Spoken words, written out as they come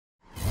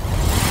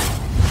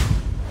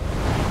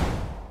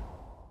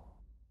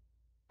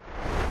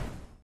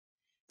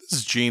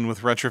Gene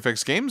with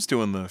Retrofix Games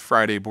doing the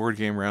Friday board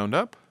game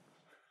roundup.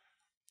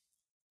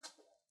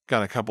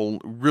 Got a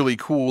couple really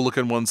cool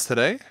looking ones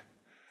today.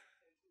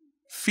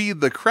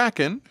 Feed the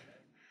Kraken,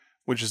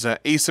 which is an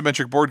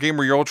asymmetric board game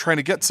where you're all trying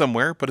to get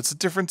somewhere, but it's a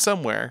different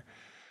somewhere.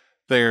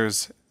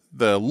 There's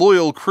the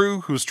loyal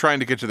crew who's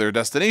trying to get to their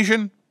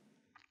destination.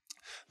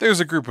 There's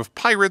a group of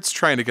pirates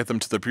trying to get them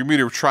to the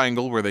Bermuda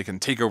Triangle where they can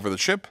take over the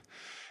ship.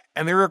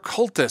 And there are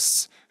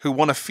cultists who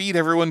want to feed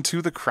everyone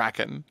to the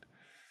Kraken.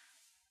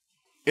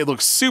 It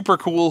looks super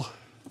cool.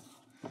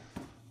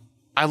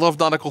 I love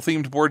nautical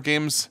themed board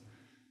games.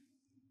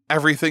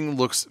 Everything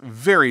looks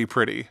very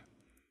pretty.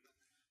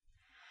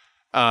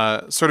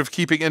 Sort of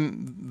keeping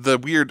in the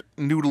weird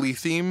noodly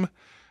theme,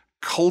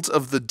 Cult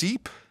of the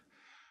Deep,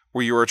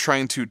 where you are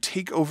trying to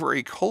take over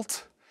a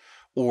cult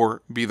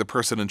or be the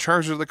person in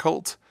charge of the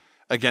cult.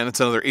 Again, it's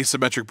another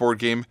asymmetric board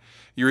game.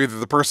 You're either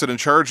the person in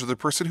charge or the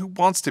person who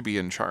wants to be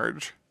in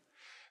charge.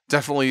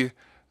 Definitely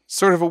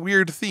sort of a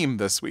weird theme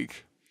this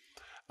week.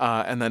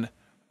 And then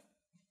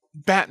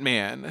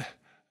Batman,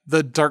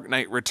 The Dark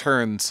Knight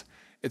Returns.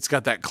 It's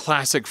got that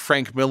classic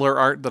Frank Miller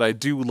art that I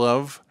do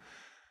love.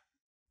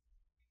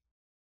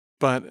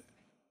 But,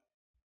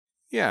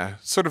 yeah,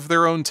 sort of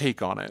their own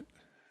take on it.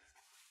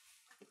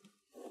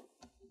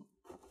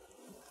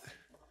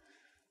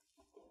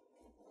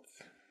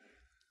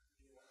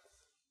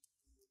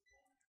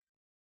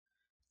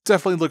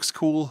 Definitely looks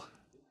cool.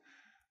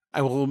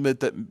 I will admit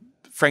that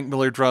Frank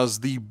Miller draws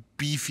the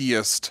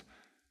beefiest,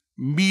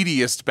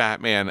 meatiest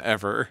Batman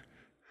ever.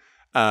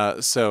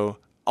 So,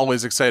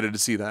 always excited to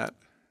see that.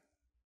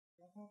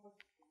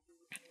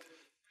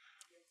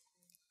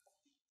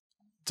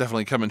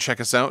 Definitely come and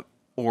check us out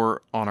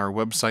or on our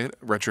website,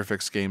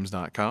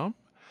 retrofixgames.com.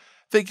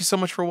 Thank you so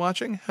much for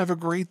watching. Have a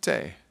great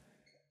day.